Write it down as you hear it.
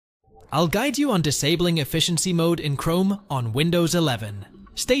I'll guide you on disabling efficiency mode in Chrome on Windows 11.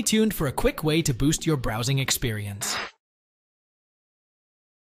 Stay tuned for a quick way to boost your browsing experience.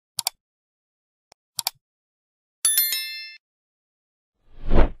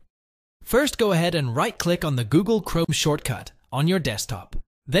 First, go ahead and right-click on the Google Chrome shortcut on your desktop.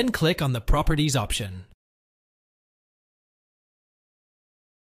 Then click on the Properties option.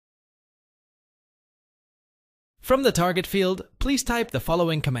 From the target field, please type the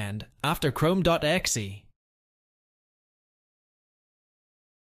following command after chrome.exe.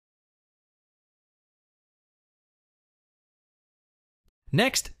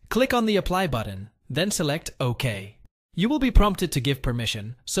 Next, click on the Apply button, then select OK. You will be prompted to give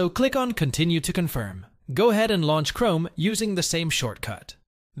permission, so click on Continue to confirm. Go ahead and launch Chrome using the same shortcut.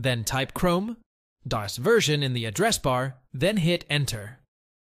 Then type Chrome, -version in the address bar, then hit Enter.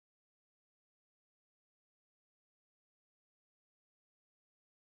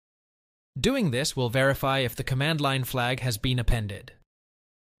 Doing this will verify if the command line flag has been appended.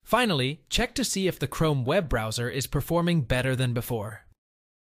 Finally, check to see if the Chrome web browser is performing better than before.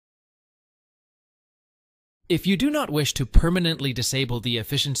 If you do not wish to permanently disable the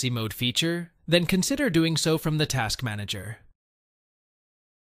efficiency mode feature, then consider doing so from the Task Manager.